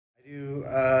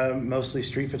mostly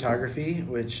street photography,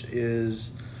 which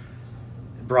is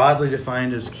broadly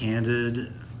defined as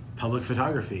candid public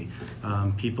photography.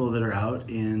 People that are out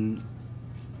in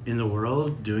the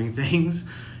world doing things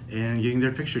and getting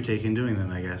their picture taken doing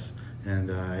them, I guess.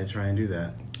 And I try and do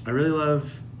that. I really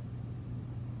love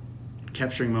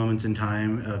capturing moments in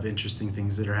time of interesting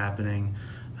things that are happening.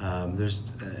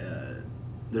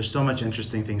 There's so much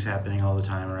interesting things happening all the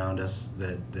time around us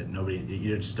that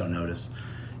you just don't notice.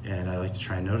 And I like to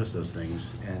try and notice those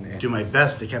things and do my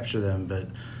best to capture them, but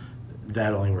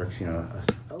that only works,